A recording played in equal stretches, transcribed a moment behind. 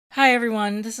Hi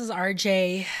everyone, this is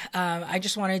RJ. I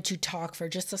just wanted to talk for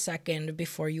just a second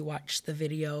before you watch the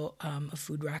video of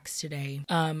Food Rocks today.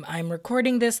 I'm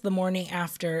recording this the morning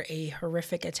after a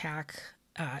horrific attack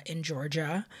in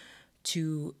Georgia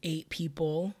to 8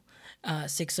 people,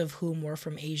 6 of whom were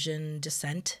from Asian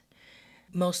descent,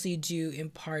 mostly due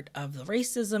in part of the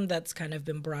racism that's kind of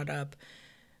been brought up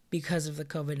because of the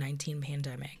COVID-19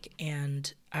 pandemic.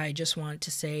 And I just want to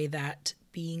say that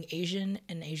being Asian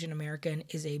and Asian American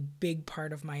is a big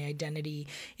part of my identity.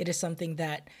 It is something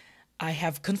that I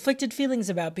have conflicted feelings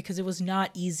about because it was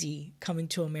not easy coming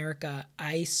to America.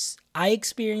 I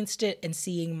experienced it, and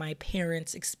seeing my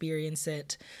parents experience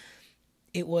it,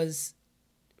 it was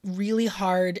really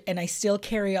hard, and I still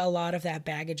carry a lot of that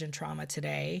baggage and trauma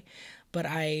today, but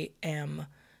I am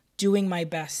doing my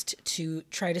best to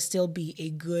try to still be a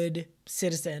good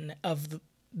citizen of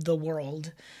the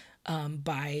world,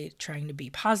 by trying to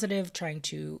be positive, trying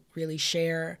to really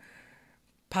share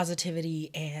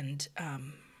positivity, and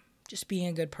just being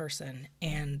a good person.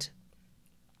 And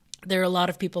there are a lot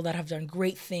of people that have done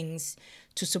great things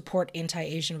to support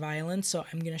anti-Asian violence, so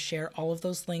I'm going to share all of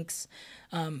those links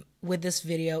with this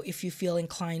video. If you feel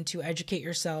inclined to educate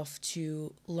yourself,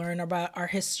 to learn about our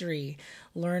history,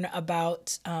 learn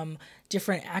about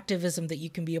different activism that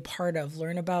you can be a part of,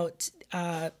 learn about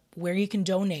where you can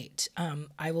donate,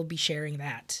 I will be sharing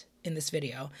that in this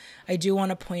video. I do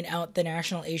want to point out the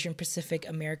National Asian Pacific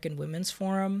American Women's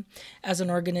Forum as an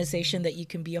organization that you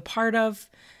can be a part of.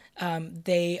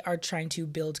 They are trying to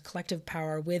build collective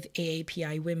power with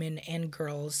AAPI women and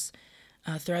girls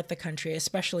throughout the country,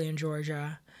 especially in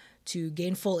Georgia, to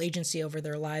gain full agency over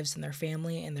their lives and their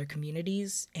family and their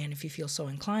communities. And if you feel so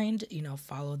inclined,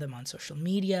 follow them on social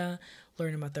media,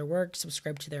 learn about their work,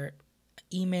 subscribe to their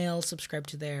email, subscribe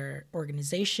to their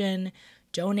organization,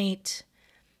 donate,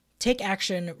 take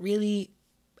action, really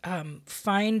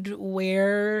find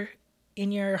where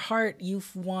in your heart you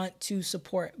want to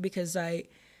support, because I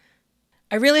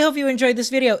really hope you enjoyed this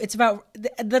video. It's about,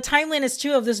 the timeline is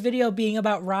too of this video being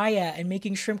about Raya and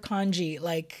making shrimp congee.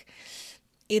 Like,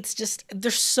 it's just,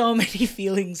 there's so many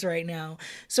feelings right now.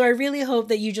 So I really hope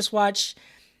that you just watch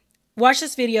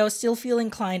this video, still feel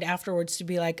inclined afterwards to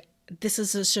be like, this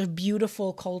is such a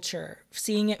beautiful culture,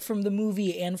 seeing it from the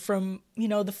movie and from,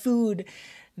 the food,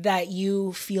 that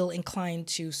you feel inclined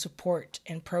to support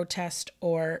and protest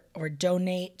or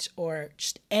donate, or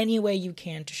just any way you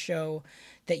can to show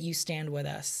that you stand with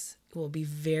us. It will be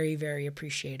very, very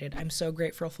appreciated. I'm so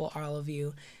grateful for all of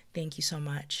you. Thank you so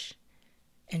much.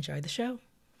 Enjoy the show.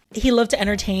 He loved to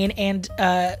entertain and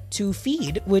to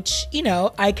feed, which,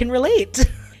 I can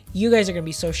relate. You guys are going to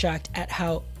be so shocked at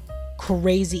how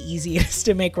crazy easy it is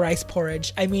to make rice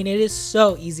porridge. I mean, it is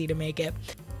so easy to make it.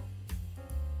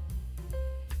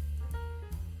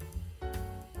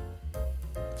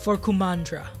 For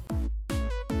Kumandra.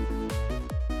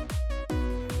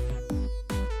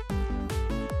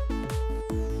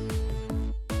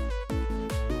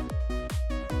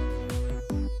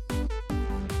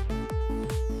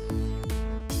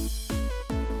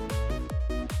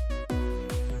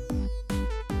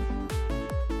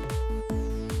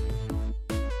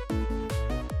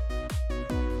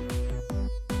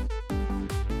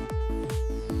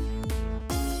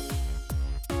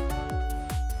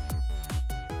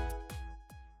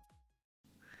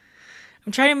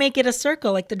 I'm trying to make it a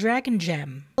circle like the dragon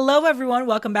gem. Hello everyone,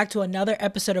 welcome back to another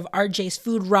episode of RJ's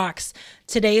Food Rocks.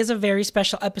 Today is a very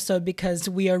special episode because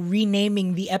we are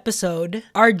renaming the episode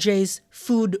RJ's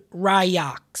Food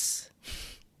Rocks.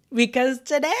 Because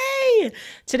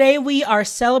today we are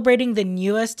celebrating the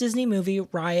newest Disney movie,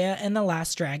 Raya and the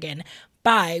Last Dragon,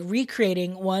 by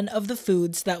recreating one of the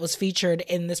foods that was featured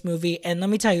in this movie. And let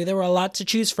me tell you, there were a lot to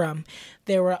choose from.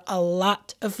 There were a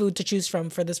lot of food to choose from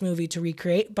for this movie to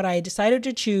recreate, but I decided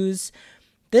to choose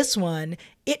this one.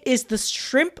 It is the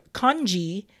shrimp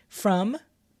congee from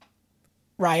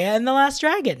Raya and the Last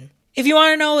Dragon. If you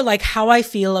want to know how I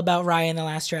feel about Raya and the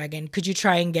Last Dragon, could you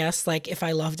try and guess if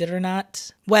I loved it or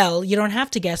not? Well, you don't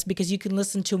have to guess, because you can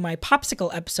listen to my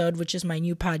Popsicle episode, which is my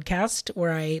new podcast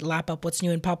where I lap up what's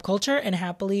new in pop culture. And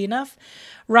happily enough,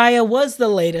 Raya was the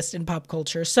latest in pop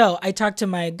culture. So I talked to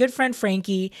my good friend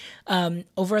Frankie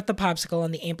over at the Popsicle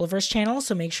on the Ampliverse channel.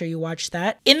 So make sure you watch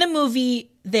that. In the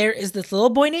movie, there is this little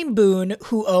boy named Boone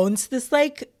who owns this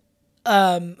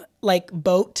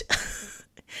boat.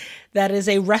 That is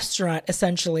a restaurant,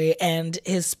 essentially, and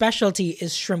his specialty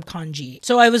is shrimp congee.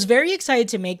 So I was very excited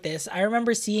to make this. I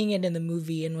remember seeing it in the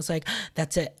movie and was like,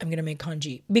 that's it, I'm gonna make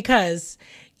congee. Because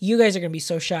you guys are gonna be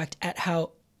so shocked at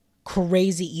how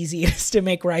crazy easy it is to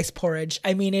make rice porridge.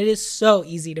 I mean, it is so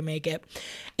easy to make it.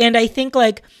 And I think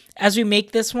as we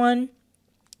make this one,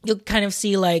 you'll kind of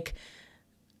see like,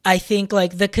 I think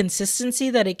like the consistency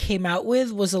that it came out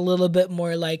with was a little bit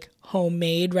more like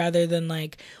homemade rather than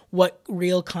like what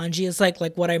real congee is like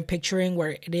what I'm picturing,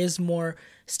 where it is more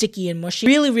sticky and mushy.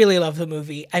 Really, really love the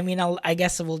movie. I mean, I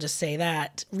guess we'll just say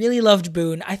that. Really loved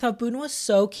Boone. I thought Boone was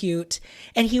so cute,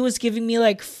 and he was giving me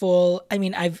like full, I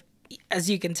mean, as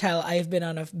you can tell, I've been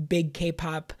on a big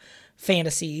K-pop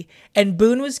fantasy, and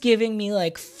Boone was giving me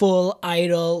like full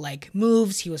idol like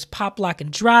moves. He was pop, lock,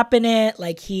 and dropping it.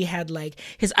 Like he had like,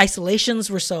 his isolations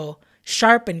were so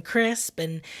sharp and crisp,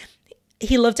 and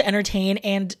he loved to entertain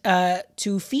and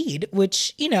to feed,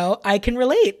 which, you know, I can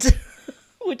relate.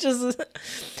 Which is,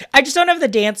 I just don't have the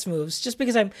dance moves, just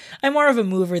because I'm more of a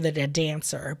mover than a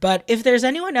dancer. But if there's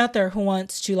anyone out there who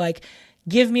wants to like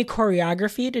give me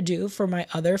choreography to do for my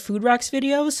other Food Rocks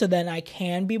videos, so then I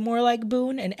can be more like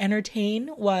Boone and entertain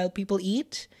while people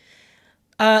eat,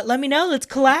 let me know. Let's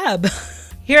collab.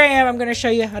 Here I am. I'm going to show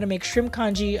you how to make shrimp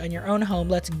congee on your own home.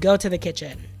 Let's go to the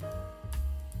kitchen.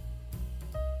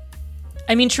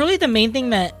 I mean, truly the main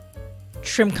thing that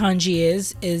shrimp congee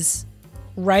is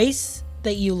rice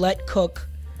that you let cook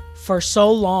for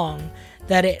so long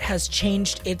that it has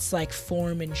changed its like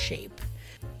form and shape.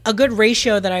 A good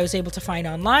ratio that I was able to find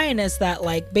online is that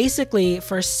like basically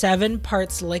for 7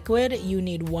 parts liquid, you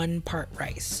need 1 part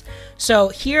rice. So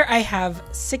here I have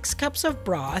 6 cups of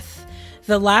broth.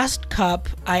 The last cup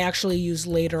I actually use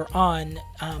later on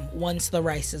once the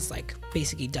rice is like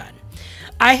basically done.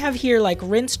 I have here like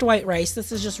rinsed white rice.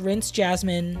 This is just rinsed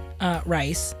jasmine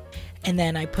rice. And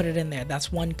then I put it in there.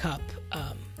 That's 1 cup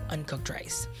uncooked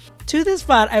rice. To this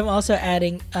pot, I'm also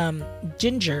adding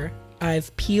ginger.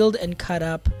 I've peeled and cut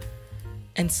up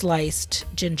and sliced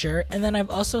ginger. And then I've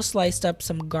also sliced up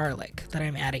some garlic that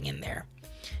I'm adding in there.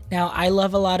 Now, I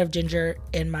love a lot of ginger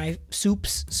in my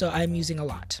soups, so I'm using a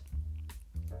lot.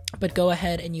 But go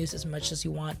ahead and use as much as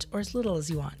you want or as little as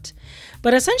you want.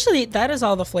 But essentially, that is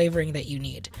all the flavoring that you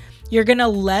need. You're going to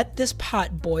let this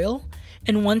pot boil.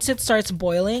 And once it starts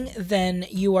boiling, then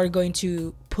you are going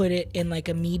to put it in like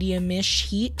a medium-ish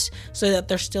heat so that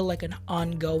there's still like an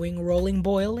ongoing rolling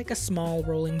boil, like a small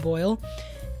rolling boil.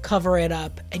 Cover it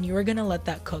up, and you are going to let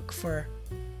that cook for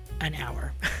an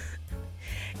hour.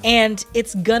 And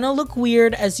it's going to look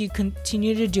weird as you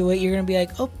continue to do it. You're going to be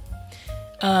like, oh,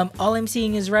 all I'm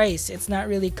seeing is rice. It's not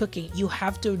really cooking. You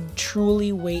have to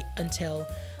truly wait until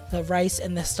the rice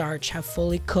and the starch have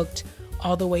fully cooked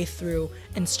all the way through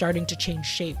and starting to change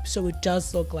shape, so it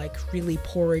does look like really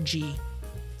porridgey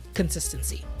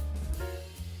consistency.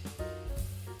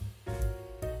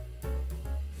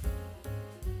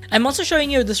 I'm also showing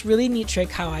you this really neat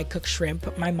trick how I cook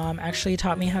shrimp. My mom actually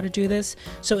taught me how to do this.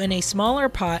 So in a smaller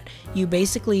pot, you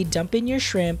basically dump in your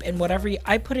shrimp and whatever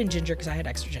I put in ginger because I had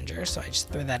extra ginger, so I just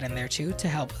threw that in there too to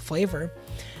help with flavor.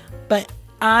 But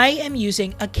I am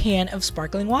using a can of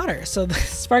sparkling water. So the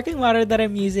sparkling water that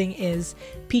I'm using is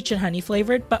peach and honey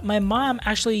flavored, but my mom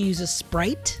actually uses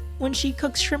Sprite when she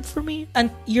cooks shrimp for me.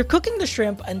 And you're cooking the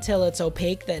shrimp until it's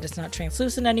opaque, that it's not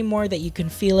translucent anymore, that you can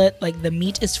feel it, like the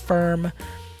meat is firm,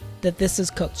 that this is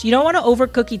cooked. You don't want to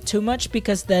overcook it too much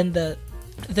because then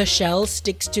the shell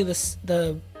sticks to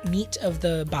the meat of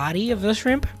the body of the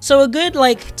shrimp. So a good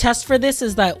like test for this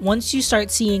is that once you start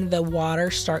seeing the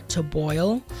water start to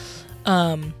boil,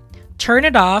 turn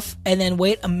it off and then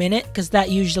wait a minute, because that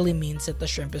usually means that the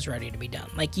shrimp is ready to be done.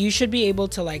 Like you should be able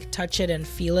to like touch it and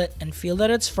feel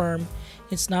that it's firm,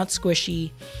 it's not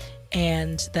squishy,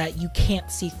 and that you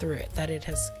can't see through it, that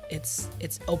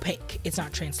it's opaque, it's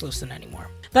not translucent anymore.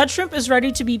 That shrimp is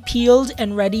ready to be peeled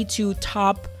and ready to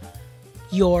top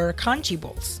your congee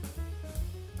bowls.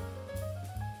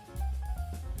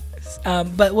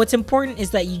 But what's important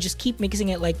is that you just keep mixing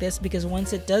it like this, because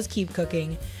once it does keep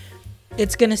cooking,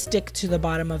 it's gonna stick to the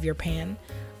bottom of your pan.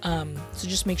 So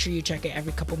just make sure you check it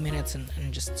every couple minutes and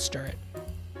just stir it.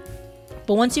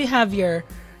 But once you have your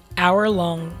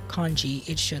hour-long congee,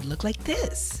 it should look like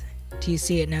this. Do you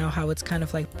see it now, how it's kind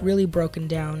of like really broken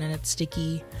down and it's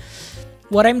sticky?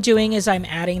 What I'm doing is I'm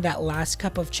adding that last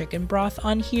cup of chicken broth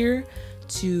on here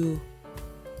to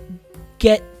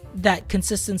get that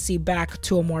consistency back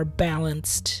to a more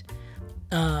balanced,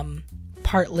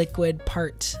 part liquid,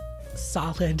 part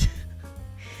solid,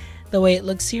 the way it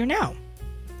looks here now.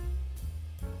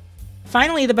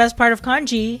 Finally, the best part of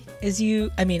congee is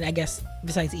I guess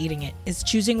besides eating it, is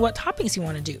choosing what toppings you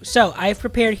want to do. So I've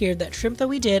prepared here that shrimp that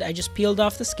we did. I just peeled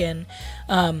off the skin.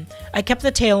 I kept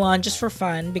the tail on just for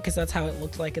fun because that's how it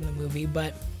looked like in the movie,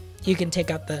 but you can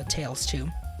take out the tails too.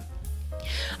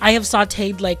 I have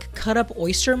sauteed like cut up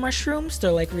oyster mushrooms.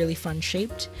 They're like really fun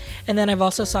shaped. And then I've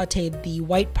also sauteed the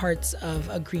white parts of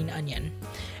a green onion.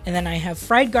 And then I have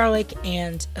fried garlic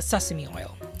and a sesame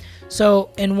oil. So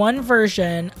in one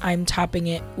version, I'm topping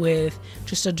it with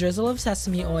just a drizzle of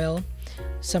sesame oil,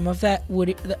 some of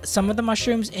the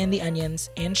mushrooms and the onions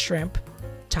and shrimp,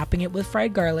 topping it with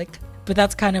fried garlic. But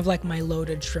that's kind of like my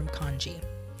loaded shrimp congee.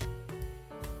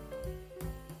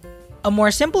 A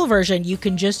more simple version, you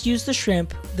can just use the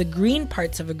shrimp, the green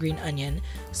parts of a green onion,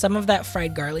 some of that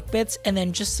fried garlic bits, and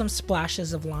then just some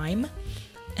splashes of lime.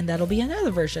 And that'll be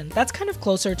another version. That's kind of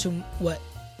closer to what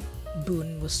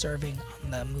Boone was serving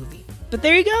on the movie. But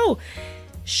there you go.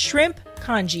 Shrimp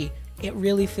congee. It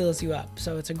really fills you up.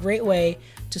 So it's a great way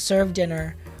to serve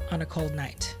dinner on a cold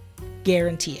night.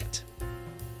 Guarantee it.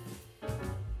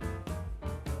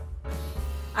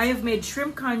 I have made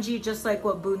shrimp congee just like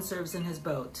what Boone serves in his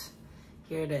boat.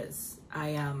 Here it is.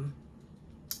 I'm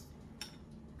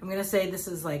gonna say this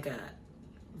is like a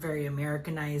very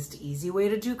Americanized, easy way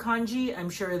to do congee. I'm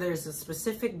sure there's a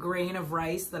specific grain of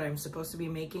rice that I'm supposed to be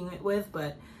making it with,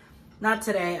 but not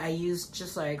today. I used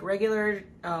just like regular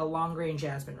long grain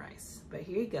jasmine rice. But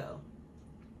here you go.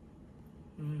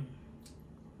 Mm.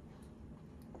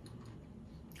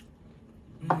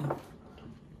 Mm.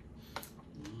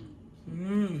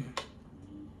 Mm.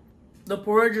 The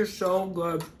porridge is so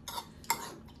good.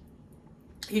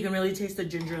 You can really taste the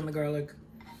ginger and the garlic.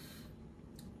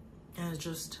 And it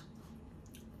just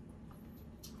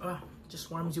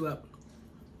warms you up.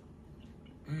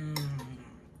 Mm.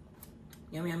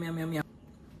 Yum, yum, yum, yum, yum.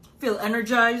 Feel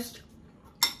energized.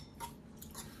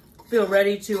 Feel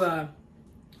ready to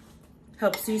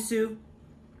help Sisu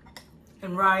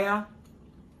and Raya.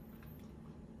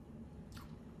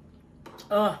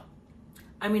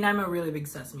 I mean, I'm a really big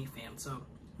sesame fan, so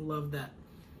love that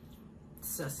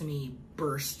sesame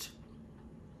burst.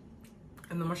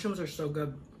 And the mushrooms are so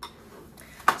good.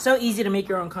 So easy to make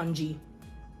your own congee.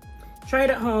 Try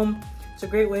it at home. It's a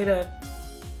great way to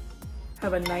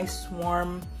have a nice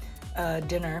warm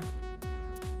dinner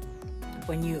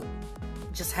when you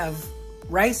just have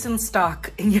rice and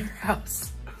stock in your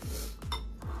house.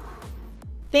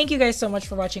 Thank you guys so much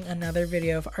for watching another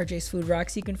video of RJ's Food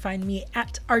Rocks. You can find me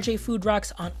at RJ Food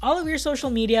Rocks on all of your social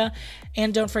media.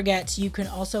 And don't forget, you can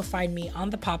also find me on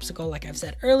The Popsicle, like I've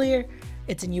said earlier.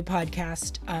 It's a new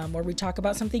podcast where we talk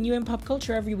about something new in pop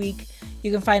culture every week.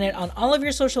 You can find it on all of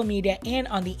your social media and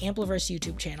on the Ampliverse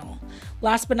YouTube channel.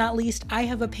 Last but not least, I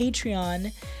have a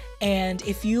Patreon. And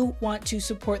if you want to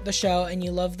support the show and you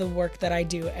love the work that I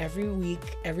do every week,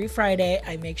 every Friday,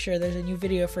 I make sure there's a new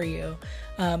video for you.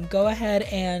 Go ahead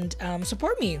and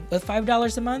support me. With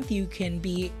 $5 a month, you can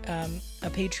be a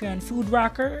Patreon food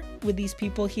rocker with these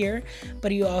people here,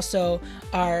 but you also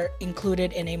are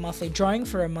included in a monthly drawing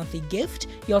for a monthly gift.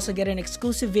 You also get an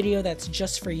exclusive video that's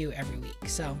just for you every week.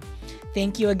 So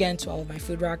thank you again to all of my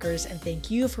food rockers, and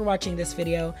thank you for watching this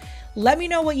video. Let me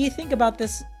know what you think about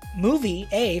this movie,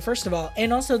 first of all,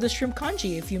 and also the shrimp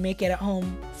congee. If you make it at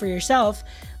home for yourself,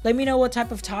 let me know what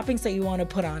type of toppings that you want to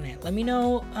put on it. Let me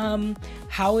know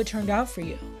how it turned out for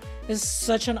you. This is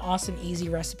such an awesome, easy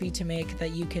recipe to make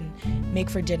that you can make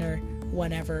for dinner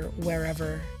whenever,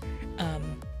 wherever,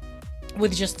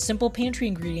 with just simple pantry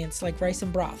ingredients like rice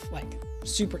and broth, like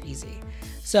super easy.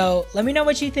 So let me know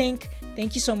what you think.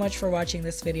 Thank you so much for watching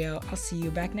this video. I'll see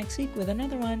you back next week with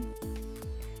another one.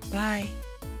 Bye.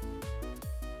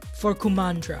 For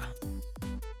Kumandra.